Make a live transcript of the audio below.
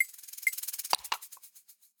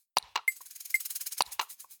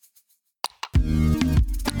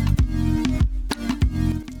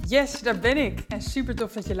Yes, daar ben ik en super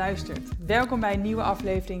tof dat je luistert. Welkom bij een nieuwe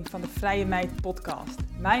aflevering van de Vrije Meid podcast.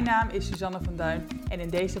 Mijn naam is Suzanne van Duin en in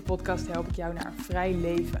deze podcast help ik jou naar een vrij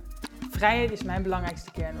leven. Vrijheid is mijn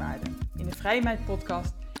belangrijkste kernwaarde. In de Vrije Meid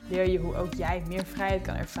podcast leer je hoe ook jij meer vrijheid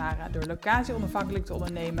kan ervaren door locatie onafhankelijk te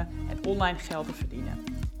ondernemen en online geld te verdienen.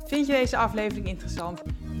 Vind je deze aflevering interessant?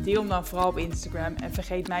 Deel hem dan vooral op Instagram en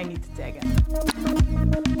vergeet mij niet te taggen.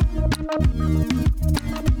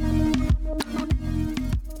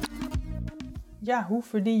 Ja, hoe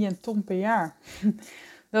verdien je een ton per jaar?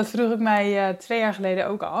 Dat vroeg ik mij 2 jaar geleden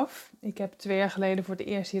ook af. Ik heb 2 jaar geleden voor het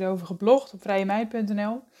eerst hierover geblogd op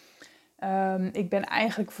vrijemeid.nl. Ik ben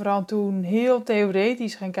eigenlijk vooral toen heel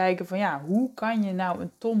theoretisch gaan kijken van ja, hoe kan je nou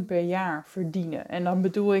een ton per jaar verdienen? En dan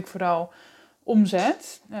bedoel ik vooral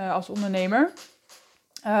omzet als ondernemer.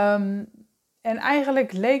 En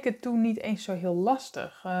eigenlijk leek het toen niet eens zo heel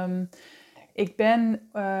lastig. Ik ben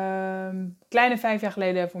kleine 5 jaar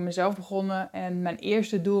geleden voor mezelf begonnen en mijn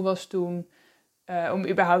eerste doel was toen om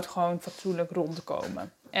überhaupt gewoon fatsoenlijk rond te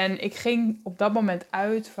komen. En ik ging op dat moment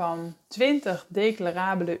uit van 20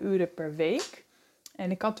 declarabele uren per week.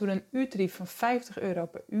 En ik had toen een uurtarief van €50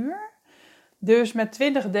 per uur. Dus met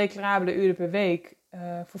 20 declarabele uren per week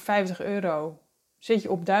voor €50 zit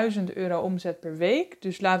je op €1000 omzet per week.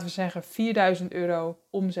 Dus laten we zeggen €4000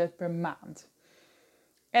 omzet per maand.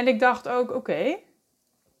 En ik dacht ook, oké,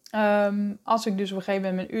 als ik dus op een gegeven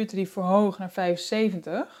moment mijn uurtarief verhoog naar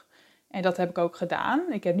 75, en dat heb ik ook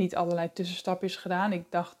gedaan. Ik heb niet allerlei tussenstapjes gedaan. Ik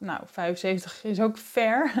dacht, nou, 75 is ook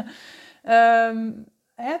fair.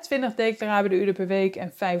 20 declarabele uren per week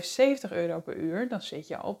en €75 per uur, dan zit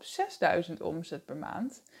je op 6000 omzet per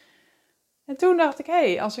maand. En toen dacht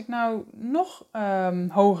ik, als ik nou nog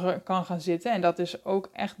hoger kan gaan zitten, en dat is ook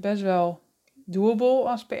echt best wel doable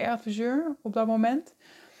als PR-adviseur op dat moment.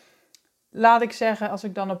 Laat ik zeggen, als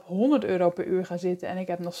ik dan op €100 per uur ga zitten en ik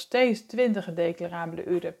heb nog steeds 20 declarabele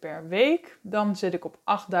uren per week, dan zit ik op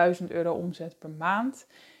 €8000 omzet per maand.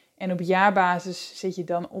 En op jaarbasis zit je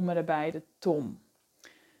dan om en nabij de ton.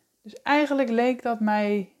 Dus eigenlijk leek dat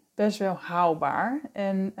mij best wel haalbaar.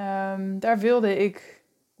 En daar wilde ik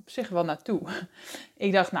op zich wel naartoe.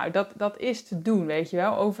 Ik dacht, nou, dat is te doen, weet je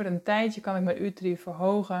wel. Over een tijdje kan ik mijn uurtarief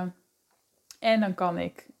verhogen. En dan kan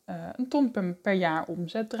ik een ton per jaar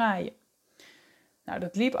omzet draaien. Nou,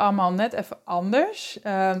 dat liep allemaal net even anders.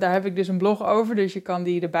 Daar heb ik dus een blog over, dus je kan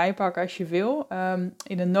die erbij pakken als je wil.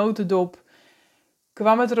 In een notendop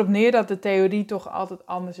kwam het erop neer dat de theorie toch altijd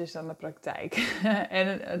anders is dan de praktijk.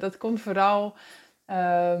 En dat komt vooral,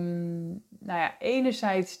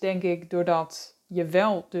 enerzijds denk ik doordat je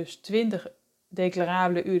wel dus 20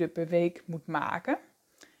 declarabele uren per week moet maken.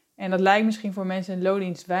 En dat lijkt misschien voor mensen in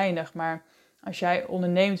loondienst weinig, maar als jij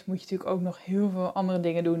onderneemt moet je natuurlijk ook nog heel veel andere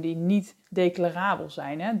dingen doen die niet declarabel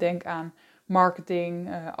zijn. Hè? Denk aan marketing,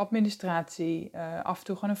 administratie, af en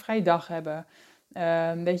toe gewoon een vrije dag hebben.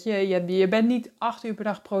 Je bent niet 8 uur per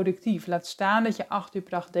dag productief. Laat staan dat je 8 uur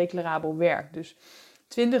per dag declarabel werkt. Dus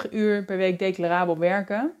 20 uur per week declarabel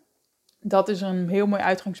werken, dat is een heel mooi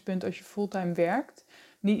uitgangspunt als je fulltime werkt.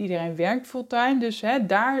 Niet iedereen werkt fulltime, dus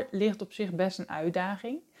daar ligt op zich best een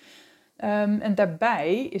uitdaging. En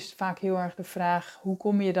daarbij is vaak heel erg de vraag, hoe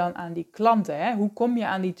kom je dan aan die klanten? Hè? Hoe kom je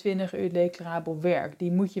aan die 20 uur declarabel werk?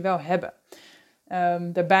 Die moet je wel hebben.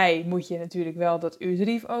 Daarbij moet je natuurlijk wel dat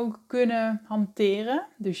uurtarief ook kunnen hanteren.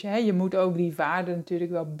 Dus je moet ook die waarde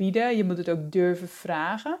natuurlijk wel bieden. Je moet het ook durven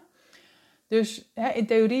vragen. Dus in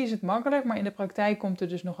theorie is het makkelijk, maar in de praktijk komt er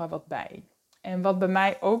dus nog wel wat bij. En wat bij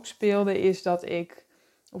mij ook speelde is dat ik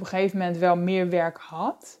op een gegeven moment wel meer werk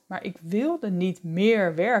had, maar ik wilde niet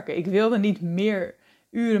meer werken. Ik wilde niet meer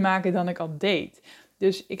uren maken dan ik al deed.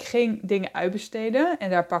 Dus ik ging dingen uitbesteden en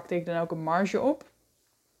daar pakte ik dan ook een marge op.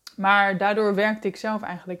 Maar daardoor werkte ik zelf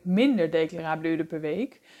eigenlijk minder declarabele uren per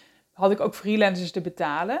week. Had ik ook freelancers te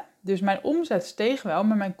betalen. Dus mijn omzet steeg wel,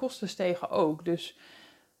 maar mijn kosten stegen ook. Dus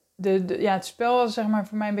het spel was zeg maar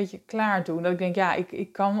voor mij een beetje klaar toen. Dat ik denk,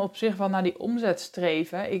 ik kan op zich wel naar die omzet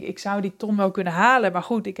streven. Ik zou die ton wel kunnen halen. Maar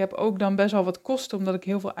goed, ik heb ook dan best wel wat kosten omdat ik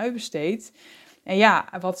heel veel uitbesteed. En ja,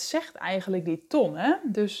 wat zegt eigenlijk die ton? Hè?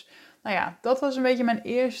 Dus dat was een beetje mijn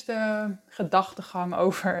eerste gedachtegang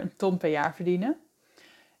over een ton per jaar verdienen.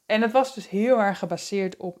 En dat was dus heel erg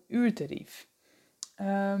gebaseerd op uurtarief.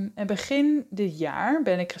 En begin dit jaar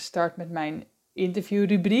ben ik gestart met mijn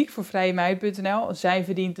interviewrubriek voor vrijemeid.nl. Zij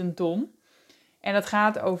verdient een ton. En dat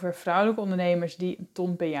gaat over vrouwelijke ondernemers die een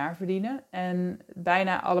ton per jaar verdienen. En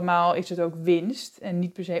bijna allemaal is het ook winst en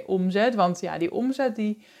niet per se omzet. Want die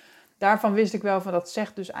omzet, daarvan wist ik wel van dat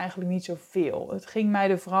zegt dus eigenlijk niet zoveel. Het ging mij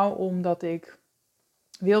er vooral om dat ik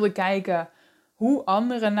wilde kijken hoe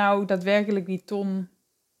anderen nou daadwerkelijk die ton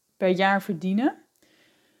per jaar verdienen.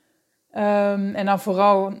 En dan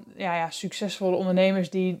vooral succesvolle ondernemers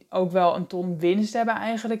die ook wel een ton winst hebben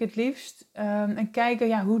eigenlijk het liefst. En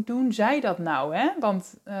kijken, hoe doen zij dat nou? Hè?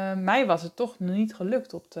 Want mij was het toch niet gelukt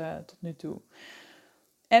tot nu toe.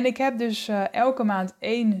 En ik heb dus elke maand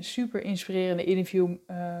 1 super inspirerende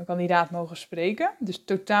interviewkandidaat mogen spreken. Dus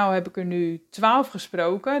totaal heb ik er nu 12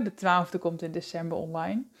 gesproken. De 12e komt in december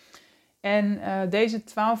online. En deze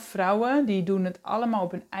 12 vrouwen, die doen het allemaal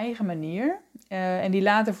op hun eigen manier. En die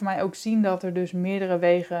laten voor mij ook zien dat er dus meerdere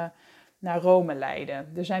wegen naar Rome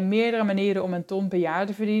leiden. Er zijn meerdere manieren om een ton per jaar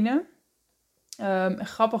te verdienen.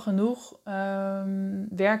 Grappig genoeg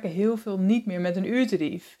werken heel veel niet meer met een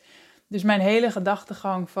uurtarief. Dus mijn hele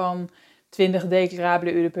gedachtegang van 20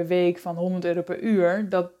 declarabele uren per week van €100 per uur,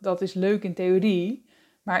 dat is leuk in theorie.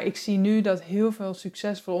 Maar ik zie nu dat heel veel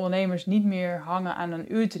succesvolle ondernemers niet meer hangen aan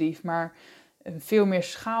een uurtarief, maar een veel meer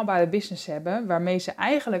schaalbare business hebben, waarmee ze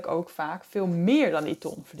eigenlijk ook vaak veel meer dan die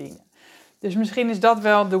ton verdienen. Dus misschien is dat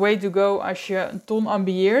wel the way to go als je een ton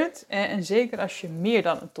ambieert en zeker als je meer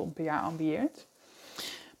dan een ton per jaar ambieert.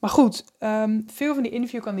 Maar goed, veel van die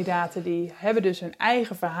interviewkandidaten die hebben dus hun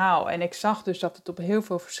eigen verhaal. En ik zag dus dat het op heel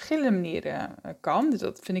veel verschillende manieren kan. Dus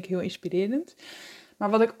dat vind ik heel inspirerend. Maar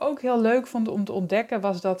wat ik ook heel leuk vond om te ontdekken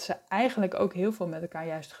was dat ze eigenlijk ook heel veel met elkaar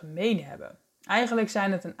juist gemeen hebben. Eigenlijk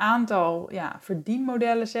zijn het een aantal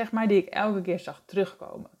verdienmodellen, zeg maar, die ik elke keer zag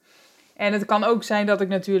terugkomen. En het kan ook zijn dat ik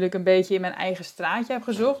natuurlijk een beetje in mijn eigen straatje heb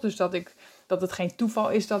gezocht. Dus dat het geen toeval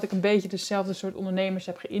is dat ik een beetje dezelfde soort ondernemers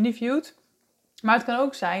heb geïnterviewd. Maar het kan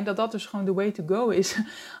ook zijn dat dat dus gewoon the way to go is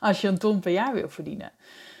als je een ton per jaar wil verdienen.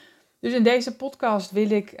 Dus in deze podcast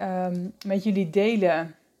wil ik met jullie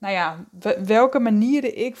delen welke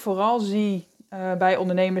manieren ik vooral zie bij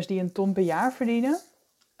ondernemers die een ton per jaar verdienen.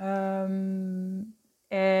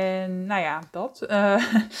 Dat.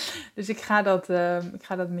 Dus ik ga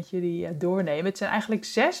dat met jullie doornemen. Het zijn eigenlijk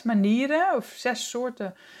 6 manieren of 6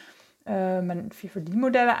 soorten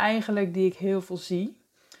verdienmodellen eigenlijk die ik heel veel zie.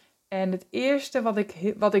 En het eerste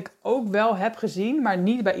wat ik ook wel heb gezien, maar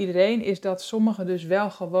niet bij iedereen, is dat sommigen dus wel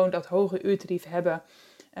gewoon dat hoge uurtarief hebben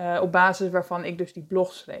op basis waarvan ik dus die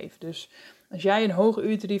blog schreef. Dus als jij een hoge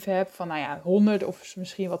uurtarief hebt van 100 of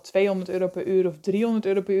misschien wel €200 per uur of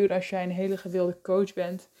 €300 per uur als jij een hele gewilde coach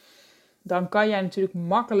bent, dan kan jij natuurlijk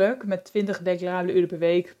makkelijk met 20 declarabele uren per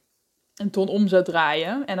week een ton omzet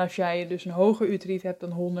draaien. En als jij dus een hoger uurtarief hebt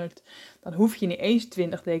dan 100, dan hoef je niet eens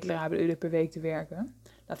 20 declarabele uren per week te werken.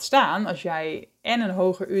 Laat staan, als jij en een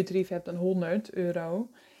hoger uurtarief hebt dan €100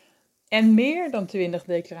 en meer dan 20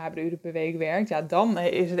 declarabele uren per week werkt, dan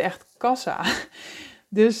is het echt kassa.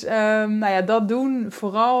 Dus dat doen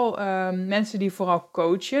vooral mensen die vooral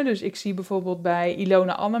coachen. Dus ik zie bijvoorbeeld bij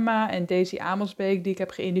Ilona Annema en Daisy Amelsbeek, die ik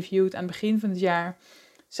heb geïnterviewd aan het begin van het jaar.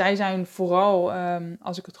 Zij zijn vooral,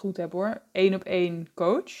 als ik het goed heb hoor, 1-op-1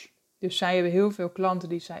 coach. Dus zij hebben heel veel klanten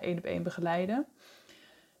die zij 1-op-1 begeleiden.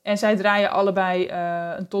 En zij draaien allebei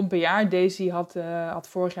een ton per jaar. Daisy had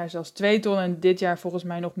vorig jaar zelfs 2 ton en dit jaar volgens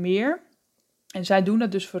mij nog meer. En zij doen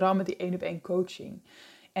dat dus vooral met die 1-op-1 coaching.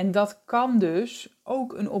 En dat kan dus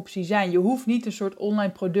ook een optie zijn. Je hoeft niet een soort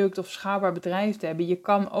online product of schaalbaar bedrijf te hebben. Je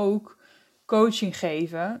kan ook coaching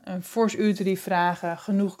geven, een fors uurtarief vragen,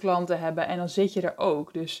 genoeg klanten hebben en dan zit je er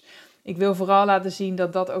ook. Dus ik wil vooral laten zien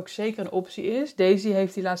dat dat ook zeker een optie is. Daisy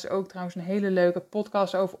heeft hier laatst ook trouwens een hele leuke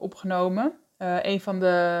podcast over opgenomen. Een van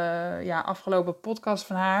de afgelopen podcasts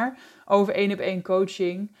van haar over 1-op-1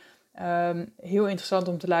 coaching. Heel interessant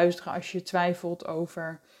om te luisteren als je twijfelt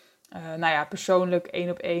over persoonlijk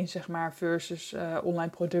 1-op-1 zeg maar versus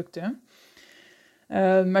online producten.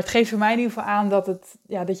 Maar het geeft voor mij in ieder geval aan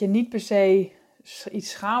dat je niet per se iets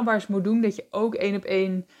schaalbaars moet doen. Dat je ook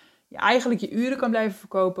 1-op-1 eigenlijk je uren kan blijven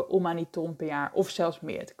verkopen om aan die ton per jaar of zelfs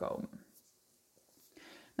meer te komen.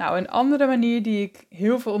 Nou, een andere manier die ik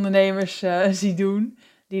heel veel ondernemers zie doen,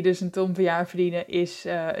 die dus een ton per jaar verdienen, is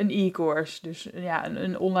een e-course. Dus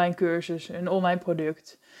een online cursus, een online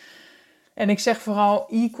product. En ik zeg vooral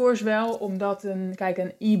e-course wel, omdat een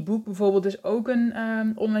e-book bijvoorbeeld is ook een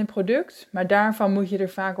online product. Maar daarvan moet je er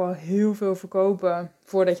vaak wel heel veel verkopen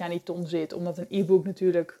voordat je aan die ton zit. Omdat een e-book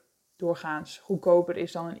natuurlijk doorgaans goedkoper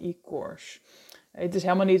is dan een e-course. Het is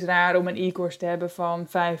helemaal niet raar om een e-course te hebben van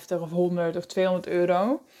 50 of 100 of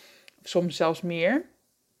 €200. Soms zelfs meer.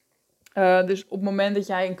 Dus op het moment dat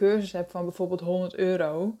jij een cursus hebt van bijvoorbeeld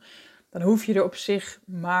 €100, dan hoef je er op zich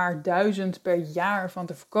maar 1000 per jaar van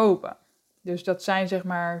te verkopen. Dus dat zijn zeg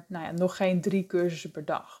maar nog geen 3 cursussen per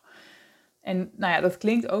dag. En dat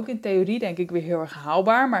klinkt ook in theorie denk ik weer heel erg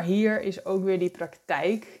haalbaar. Maar hier is ook weer die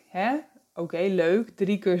praktijk. Oké, leuk,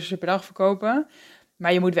 3 cursussen per dag verkopen.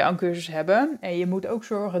 Maar je moet wel een cursus hebben. En je moet ook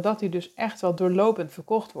zorgen dat die dus echt wel doorlopend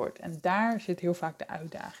verkocht wordt. En daar zit heel vaak de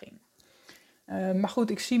uitdaging. Maar goed,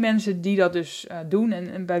 ik zie mensen die dat dus doen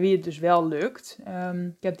en bij wie het dus wel lukt.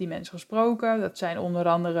 Ik heb die mensen gesproken. Dat zijn onder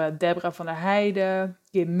andere Deborah van der Heijden,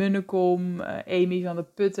 Kim Munnekom, Amy van der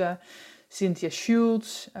Putten, Cynthia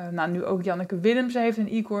Schultz. Nu ook Janneke Willems heeft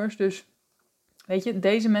een e-course. Dus weet je,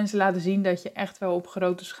 deze mensen laten zien dat je echt wel op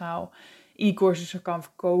grote schaal e-courses kan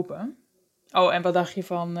verkopen. Oh, en wat dacht je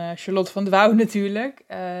van Charlotte van der Wouw natuurlijk?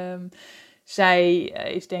 Zij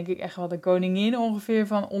is denk ik echt wel de koningin ongeveer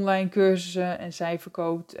van online cursussen. En zij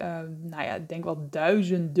verkoopt, ik denk wel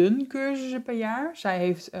duizenden cursussen per jaar. Zij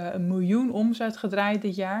heeft 1 miljoen omzet gedraaid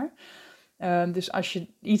dit jaar. Dus als je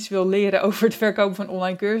iets wil leren over het verkopen van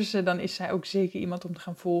online cursussen, dan is zij ook zeker iemand om te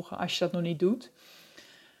gaan volgen als je dat nog niet doet.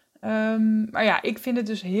 Maar ja, ik vind het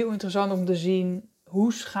dus heel interessant om te zien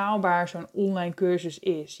hoe schaalbaar zo'n online cursus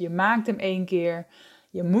is. Je maakt hem 1 keer.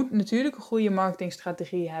 Je moet natuurlijk een goede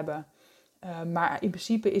marketingstrategie hebben. Maar in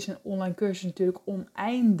principe is een online cursus natuurlijk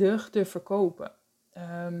oneindig te verkopen.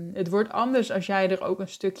 Het wordt anders als jij er ook een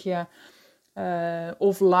stukje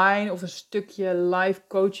offline of een stukje live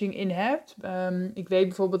coaching in hebt. Ik weet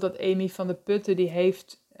bijvoorbeeld dat Amy van der Putten die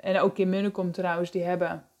heeft, en ook in Munnekom trouwens, die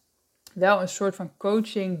hebben wel een soort van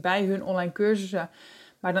coaching bij hun online cursussen.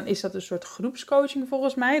 Maar dan is dat een soort groepscoaching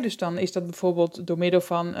volgens mij. Dus dan is dat bijvoorbeeld door middel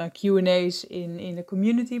van Q&A's in de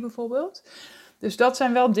community bijvoorbeeld. Dus dat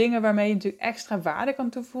zijn wel dingen waarmee je natuurlijk extra waarde kan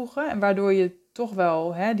toevoegen. En waardoor je toch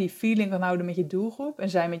wel die feeling kan houden met je doelgroep en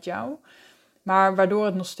zij met jou. Maar waardoor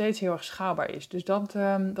het nog steeds heel erg schaalbaar is. Dus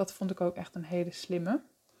dat vond ik ook echt een hele slimme.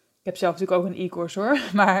 Ik heb zelf natuurlijk ook een e-course hoor.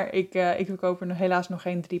 Maar ik verkoop er helaas nog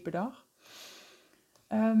geen 3 per dag.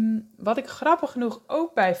 Wat ik grappig genoeg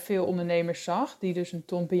ook bij veel ondernemers zag, die dus 1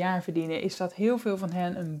 ton per jaar verdienen, is dat heel veel van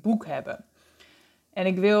hen een boek hebben. En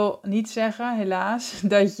ik wil niet zeggen, helaas,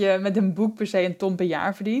 dat je met een boek per se 1 ton per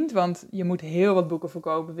jaar verdient. Want je moet heel wat boeken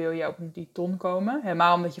verkopen, wil je op die ton komen.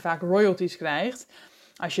 Helemaal omdat je vaak royalties krijgt,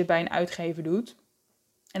 als je het bij een uitgever doet.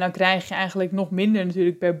 En dan krijg je eigenlijk nog minder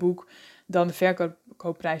natuurlijk per boek dan de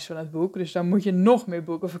verkoopprijs van het boek. Dus dan moet je nog meer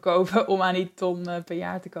boeken verkopen om aan die ton per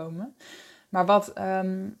jaar te komen.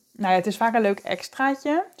 Maar het is vaak een leuk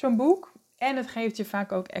extraatje, zo'n boek. En het geeft je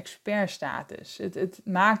vaak ook expertstatus. Het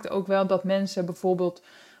maakt ook wel dat mensen bijvoorbeeld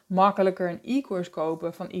makkelijker een e-course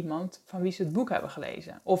kopen van iemand van wie ze het boek hebben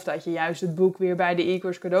gelezen. Of dat je juist het boek weer bij de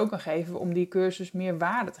e-course cadeau kan geven om die cursus meer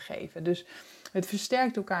waarde te geven. Dus het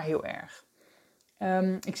versterkt elkaar heel erg.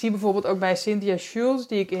 Ik zie bijvoorbeeld ook bij Cynthia Schultz,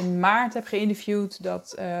 die ik in maart heb geïnterviewd, dat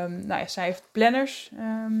zij heeft planners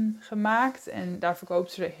gemaakt en daar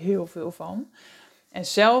verkoopt ze er heel veel van. En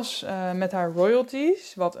zelfs met haar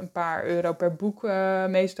royalties, wat een paar euro per boek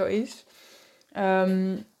meestal is,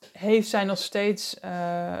 heeft zij nog steeds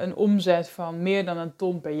een omzet van meer dan 1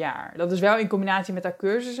 ton per jaar. Dat is wel in combinatie met haar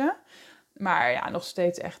cursussen, maar ja, nog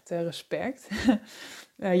steeds echt respect.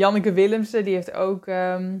 Janneke Willemsen, die heeft ook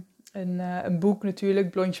een boek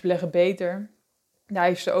natuurlijk, Blondjes beleggen beter. Daar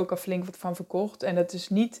heeft ze ook al flink wat van verkocht. En dat is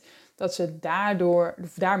niet dat ze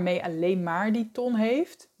daarmee alleen maar die ton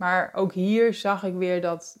heeft. Maar ook hier zag ik weer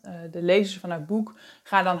dat de lezers van haar boek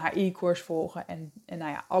gaan dan haar e-course volgen. En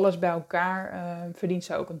alles bij elkaar verdient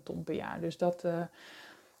ze ook 1 ton per jaar. Dus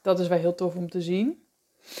dat is wel heel tof om te zien.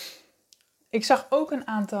 Ik zag ook een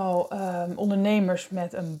aantal ondernemers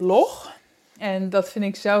met een blog. En dat vind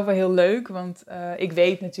ik zelf wel heel leuk, want ik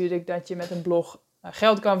weet natuurlijk dat je met een blog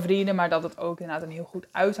geld kan verdienen, maar dat het ook inderdaad een heel goed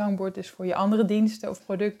uithangbord is voor je andere diensten of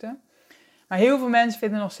producten. Maar heel veel mensen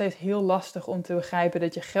vinden het nog steeds heel lastig om te begrijpen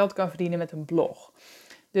dat je geld kan verdienen met een blog.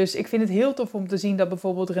 Dus ik vind het heel tof om te zien dat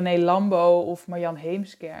bijvoorbeeld René Lambo of Marjan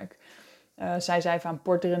Heemskerk, zij zei van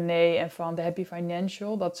Porte René en van The Happy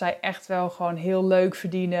Financial, dat zij echt wel gewoon heel leuk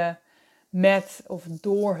verdienen met of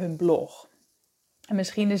door hun blog. En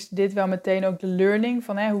misschien is dit wel meteen ook de learning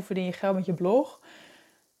van hoe verdien je geld met je blog.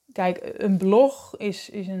 Kijk, een blog is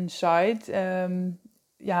een site.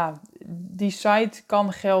 Die site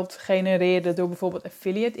kan geld genereren door bijvoorbeeld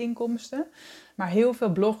affiliate inkomsten. Maar heel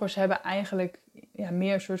veel bloggers hebben eigenlijk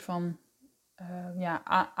meer een soort van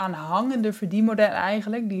aanhangende verdienmodellen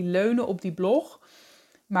eigenlijk. Die leunen op die blog.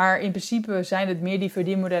 Maar in principe zijn het meer die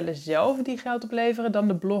verdienmodellen zelf die geld opleveren dan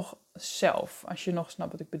de blog zelf. Als je nog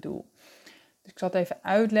snapt wat ik bedoel. Dus ik zal het even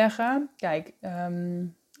uitleggen. Kijk,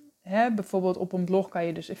 bijvoorbeeld op een blog kan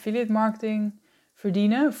je dus affiliate marketing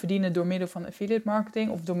verdienen. Verdienen door middel van affiliate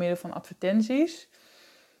marketing of door middel van advertenties.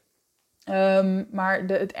 Maar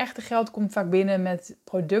het echte geld komt vaak binnen met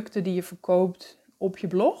producten die je verkoopt op je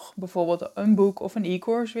blog. Bijvoorbeeld een boek of een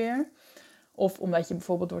e-course weer. Of omdat je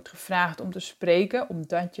bijvoorbeeld wordt gevraagd om te spreken,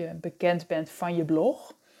 omdat je bekend bent van je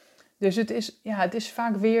blog. Dus het is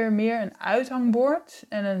vaak weer meer een uithangbord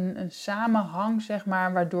en een samenhang, zeg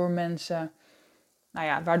maar, waardoor mensen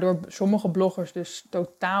waardoor sommige bloggers dus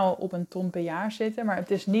totaal op een ton per jaar zitten. Maar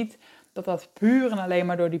het is niet dat dat puur en alleen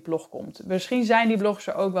maar door die blog komt. Misschien zijn die bloggers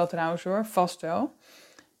er ook wel trouwens hoor, vast wel.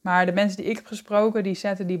 Maar de mensen die ik heb gesproken, die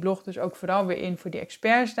zetten die blog dus ook vooral weer in voor die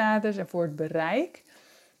expertstatus en voor het bereik.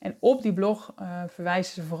 En op die blog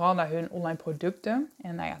verwijzen ze vooral naar hun online producten.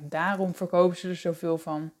 En daarom verkopen ze er zoveel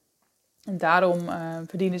van. En daarom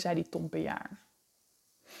verdienen zij die ton per jaar.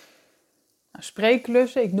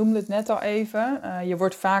 Spreekklussen, ik noemde het net al even. Je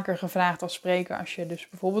wordt vaker gevraagd als spreker als je dus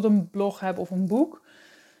bijvoorbeeld een blog hebt of een boek.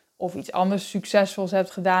 Of iets anders succesvols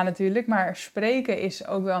hebt gedaan natuurlijk. Maar spreken is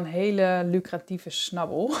ook wel een hele lucratieve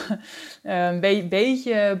snabbel. Een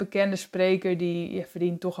beetje bekende spreker die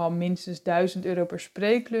verdient toch al minstens €1000 per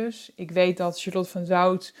spreekklus. Ik weet dat Charlotte van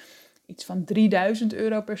Zout iets van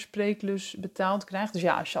 €3000 per spreekklus betaald krijgt. Dus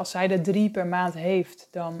ja, als zij er 3 per maand heeft,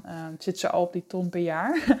 dan zit ze al op die ton per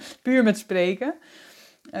jaar. Puur met spreken.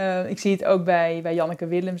 Ik zie het ook bij Janneke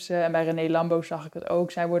Willemsen en bij René Lambo zag ik het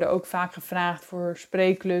ook. Zij worden ook vaak gevraagd voor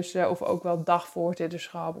spreekklussen of ook wel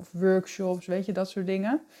dagvoorzitterschap of workshops, weet je, dat soort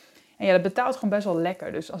dingen. En ja, dat betaalt gewoon best wel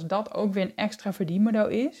lekker. Dus als dat ook weer een extra verdienmodel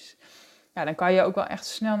is, ja, dan kan je ook wel echt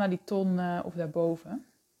snel naar die ton of daarboven.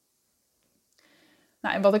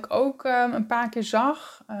 En wat ik ook een paar keer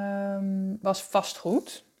zag, was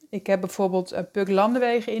vastgoed. Ik heb bijvoorbeeld Puk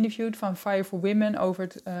Landewee geïnterviewd van Fire for Women over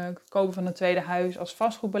het kopen van een tweede huis als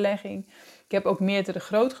vastgoedbelegging. Ik heb ook Meerte de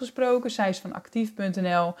Groot gesproken. Zij is van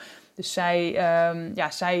actief.nl. Dus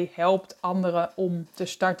zij helpt anderen om te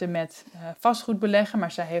starten met vastgoedbeleggen.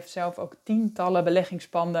 Maar zij heeft zelf ook tientallen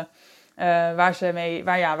beleggingspanden waar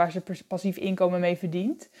ze passief inkomen mee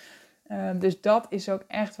verdient. Dus dat is ook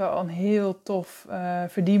echt wel een heel tof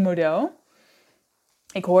verdienmodel.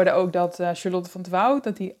 Ik hoorde ook dat Charlotte van 't Woud,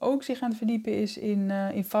 dat die ook zich aan het verdiepen is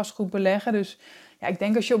in vastgoedbeleggen. Dus ja, ik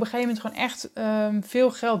denk als je op een gegeven moment gewoon echt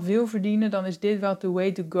veel geld wil verdienen, dan is dit wel the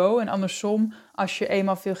way to go. En andersom, als je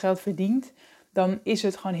eenmaal veel geld verdient, dan is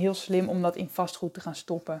het gewoon heel slim om dat in vastgoed te gaan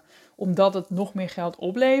stoppen. Omdat het nog meer geld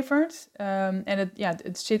oplevert. En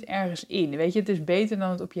het zit ergens in. Weet je, het is beter dan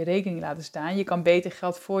het op je rekening laten staan. Je kan beter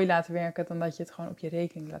geld voor je laten werken dan dat je het gewoon op je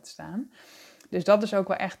rekening laat staan. Dus dat is ook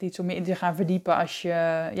wel echt iets om je in te gaan verdiepen als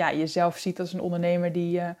je jezelf ziet als een ondernemer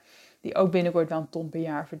die ook binnenkort wel een ton per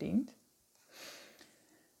jaar verdient.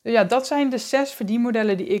 Dus ja, dat zijn de 6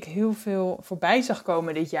 verdienmodellen die ik heel veel voorbij zag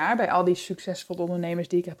komen dit jaar bij al die succesvolle ondernemers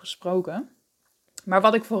die ik heb gesproken. Maar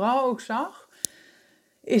wat ik vooral ook zag,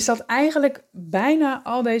 is dat eigenlijk bijna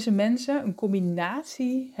al deze mensen een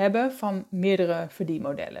combinatie hebben van meerdere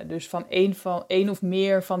verdienmodellen. Dus van één of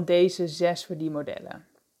meer van deze 6 verdienmodellen.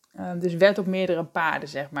 Dus wed op meerdere paarden,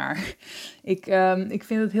 zeg maar. Ik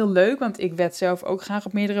vind het heel leuk, want ik wed zelf ook graag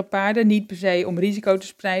op meerdere paarden. Niet per se om risico te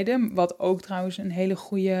spreiden, wat ook trouwens een hele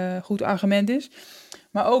goed argument is.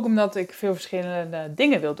 Maar ook omdat ik veel verschillende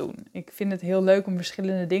dingen wil doen. Ik vind het heel leuk om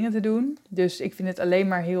verschillende dingen te doen. Dus ik vind het alleen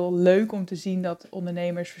maar heel leuk om te zien dat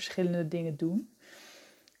ondernemers verschillende dingen doen.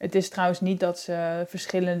 Het is trouwens niet dat ze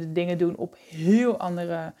verschillende dingen doen op heel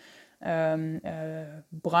andere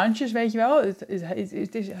branches, weet je wel.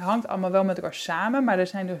 Het hangt allemaal wel met elkaar samen, maar er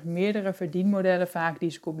zijn dus meerdere verdienmodellen vaak die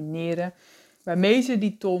ze combineren, waarmee ze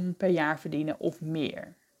die ton per jaar verdienen of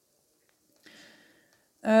meer.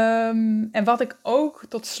 En wat ik ook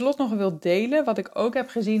tot slot nog wil delen, wat ik ook heb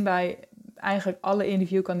gezien bij eigenlijk alle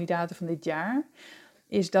interviewkandidaten van dit jaar,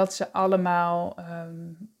 is dat ze allemaal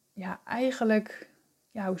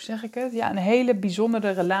hoe zeg ik het? Ja, een hele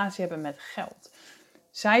bijzondere relatie hebben met geld.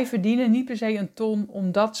 Zij verdienen niet per se een ton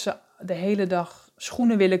omdat ze de hele dag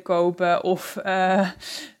schoenen willen kopen. Of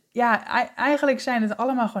eigenlijk zijn het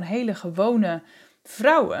allemaal gewoon hele gewone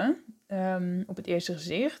vrouwen op het eerste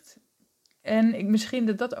gezicht. En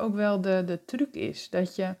misschien dat ook wel de truc is.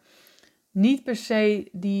 Dat je niet per se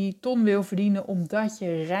die ton wil verdienen omdat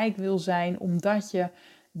je rijk wil zijn. Omdat je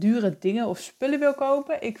dure dingen of spullen wil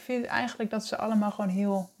kopen. Ik vind eigenlijk dat ze allemaal gewoon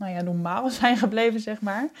heel normaal zijn gebleven, zeg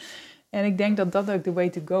maar. En ik denk dat dat ook de way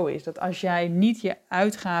to go is. Dat als jij niet je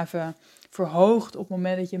uitgaven verhoogt op het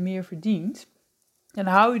moment dat je meer verdient, dan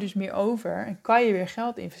hou je dus meer over en kan je weer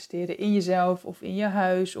geld investeren in jezelf of in je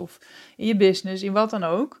huis of in je business, in wat dan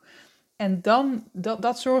ook. En dan,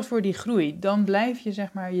 dat zorgt voor die groei. Dan blijf je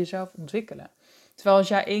zeg maar jezelf ontwikkelen. Terwijl als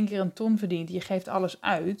jij 1 keer een ton verdient, je geeft alles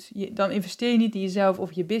uit, dan investeer je niet in jezelf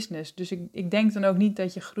of je business. Dus ik denk dan ook niet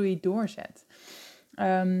dat je groei doorzet.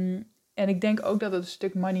 En ik denk ook dat het een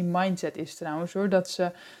stuk money mindset is trouwens hoor. Dat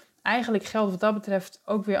ze eigenlijk geld wat dat betreft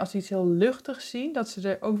ook weer als iets heel luchtigs zien. Dat ze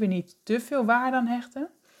er ook weer niet te veel waarde aan hechten.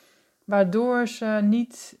 Waardoor ze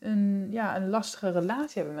niet een lastige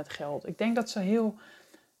relatie hebben met geld. Ik denk dat ze heel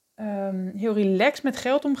relaxed met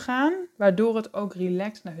geld omgaan. Waardoor het ook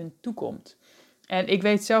relaxed naar hun toe komt. En ik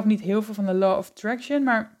weet zelf niet heel veel van de Law of Attraction,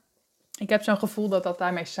 maar ik heb zo'n gevoel dat dat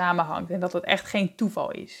daarmee samenhangt en dat het echt geen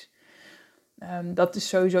toeval is. Dat is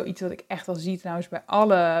sowieso iets wat ik echt wel zie trouwens bij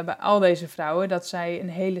al deze vrouwen, dat zij een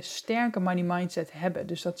hele sterke money mindset hebben.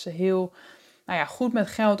 Dus dat ze heel goed met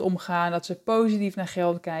geld omgaan, dat ze positief naar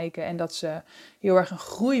geld kijken en dat ze heel erg een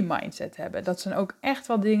groeimindset hebben. Dat zijn ook echt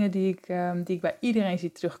wel dingen die ik bij iedereen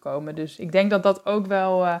zie terugkomen. Dus ik denk dat dat ook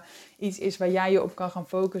wel iets is waar jij je op kan gaan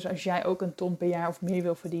focussen als jij ook een ton per jaar of meer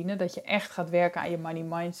wil verdienen. Dat je echt gaat werken aan je money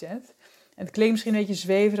mindset. En het klinkt misschien een beetje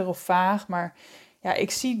zweverig of vaag, maar ja,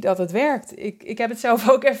 ik zie dat het werkt. Ik heb het zelf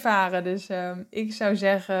ook ervaren, dus ik zou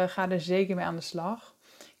zeggen, ga er zeker mee aan de slag.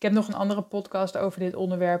 Ik heb nog een andere podcast over dit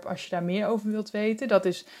onderwerp als je daar meer over wilt weten. Dat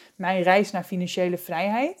is mijn reis naar financiële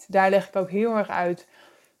vrijheid. Daar leg ik ook heel erg uit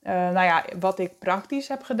wat ik praktisch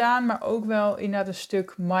heb gedaan, maar ook wel inderdaad een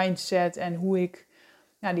stuk mindset en hoe ik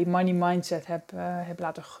die money mindset heb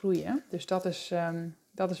laten groeien. Dus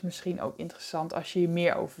dat is misschien ook interessant als je hier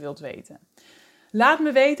meer over wilt weten. Laat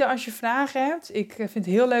me weten als je vragen hebt. Ik vind het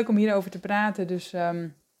heel leuk om hierover te praten, dus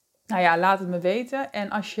laat het me weten. En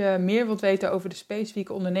als je meer wilt weten over de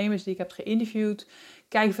specifieke ondernemers die ik heb geïnterviewd,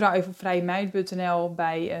 kijk vooral even op vrijemeid.nl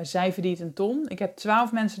bij Zij verdient een ton. Ik heb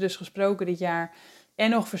 12 mensen dus gesproken dit jaar en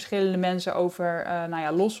nog verschillende mensen over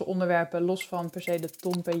losse onderwerpen, los van per se de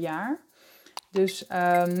ton per jaar. Dus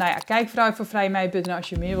kijk vooral even op vrijemeid.nl als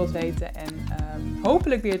je meer wilt weten en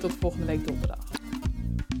hopelijk weer tot volgende week donderdag.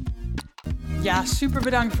 Ja, super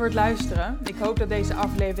bedankt voor het luisteren. Ik hoop dat deze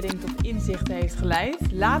aflevering tot inzichten heeft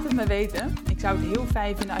geleid. Laat het me weten. Ik zou het heel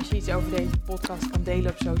fijn vinden als je iets over deze podcast kan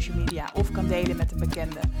delen op social media of kan delen met een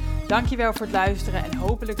bekende. Dankjewel voor het luisteren en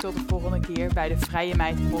hopelijk tot de volgende keer bij de Vrije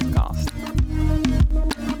Meid podcast.